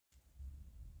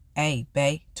Hey,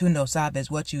 bae, tú no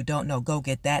sabes what you don't know, go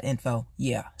get that info.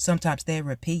 Yeah, sometimes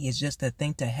therapy is just a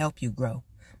thing to help you grow.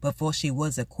 Before she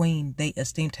was a queen, they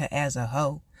esteemed her as a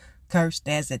hoe. Cursed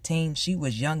as a teen, she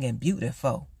was young and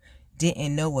beautiful.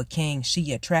 Didn't know a king,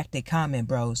 she attracted common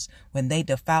bros. When they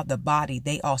defile the body,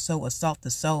 they also assault the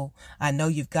soul. I know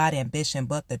you've got ambition,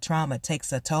 but the trauma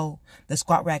takes a toll. The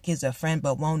squat rack is a friend,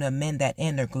 but won't amend that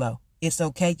inner glow. It's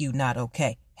okay, you not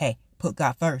okay. Hey, put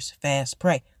God first, fast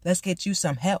pray. Let's get you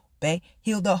some help, bae.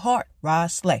 Heal the heart,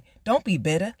 rise slay. Don't be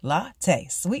bitter, latte.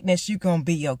 Sweetness, you gon'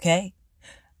 be okay.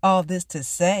 All this to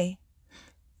say,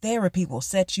 therapy will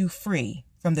set you free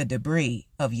from the debris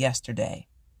of yesterday.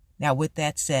 Now, with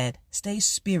that said, stay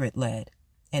spirit-led,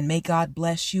 and may God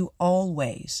bless you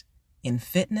always in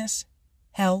fitness,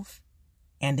 health,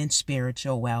 and in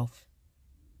spiritual wealth.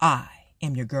 I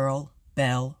am your girl,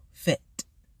 BELLieve.